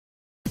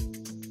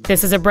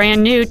This is a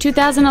brand new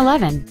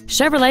 2011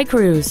 Chevrolet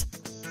Cruze.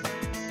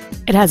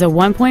 It has a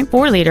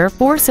 1.4-liter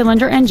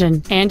four-cylinder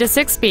engine and a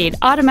 6-speed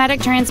automatic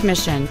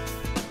transmission.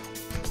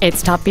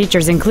 Its top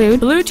features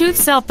include Bluetooth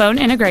cell phone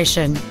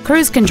integration,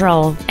 cruise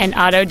control, an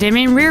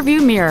auto-dimming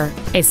rearview mirror,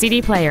 a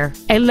CD player,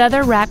 a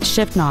leather-wrapped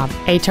shift knob,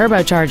 a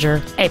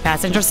turbocharger, a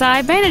passenger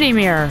side vanity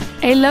mirror,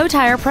 a low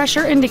tire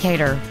pressure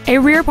indicator, a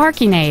rear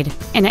parking aid,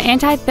 and an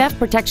anti-theft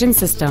protection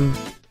system.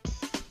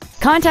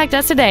 Contact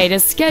us today to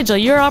schedule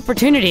your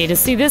opportunity to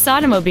see this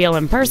automobile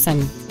in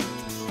person.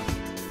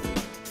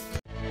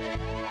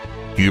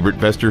 Hubert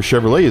Vester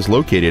Chevrolet is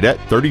located at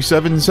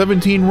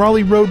 3717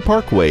 Raleigh Road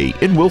Parkway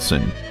in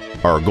Wilson.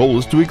 Our goal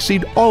is to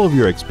exceed all of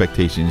your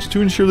expectations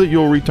to ensure that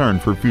you'll return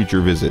for future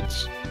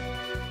visits.